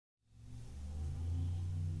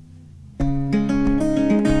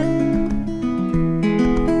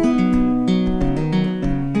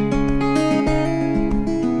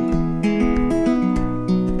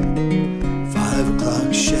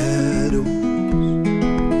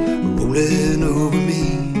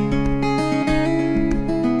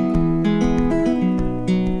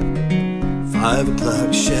5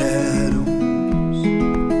 o'clock shadows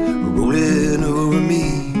are rolling over me.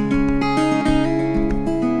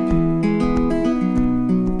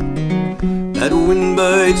 That wind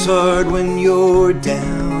bites hard when you're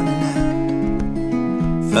down and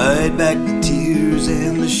out. Fight back the tears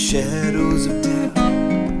and the shadows of doubt.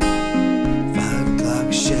 5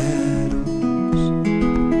 o'clock shadows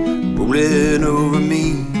rolling over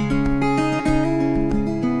me.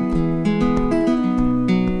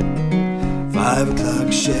 5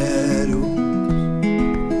 o'clock shadows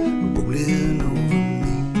rolling over me.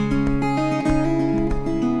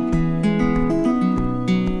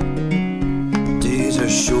 Days are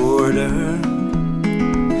shorter,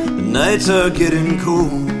 the nights are getting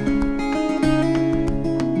cold.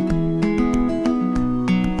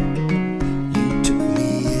 You took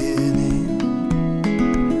me in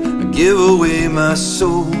and I give away my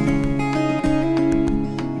soul.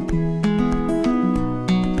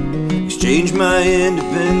 Exchanged my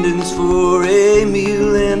independence for a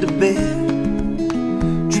meal and a bed.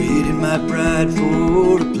 Traded my pride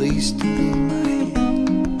for a place to lay my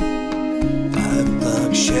head. 5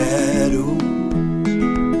 o'clock shadows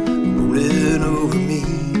rolling over me.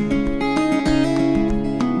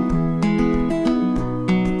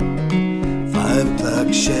 5 o'clock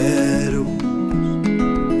shadows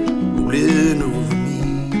rolling over me.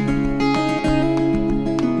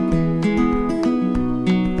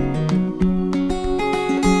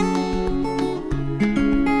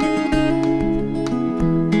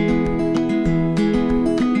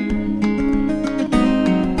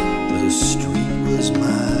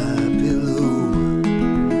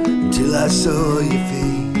 I saw your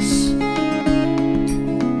face.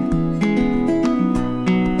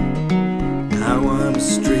 Now I'm a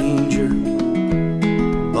stranger,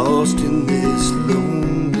 lost in this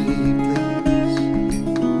lonely place,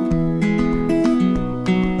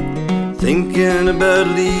 thinking about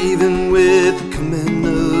leaving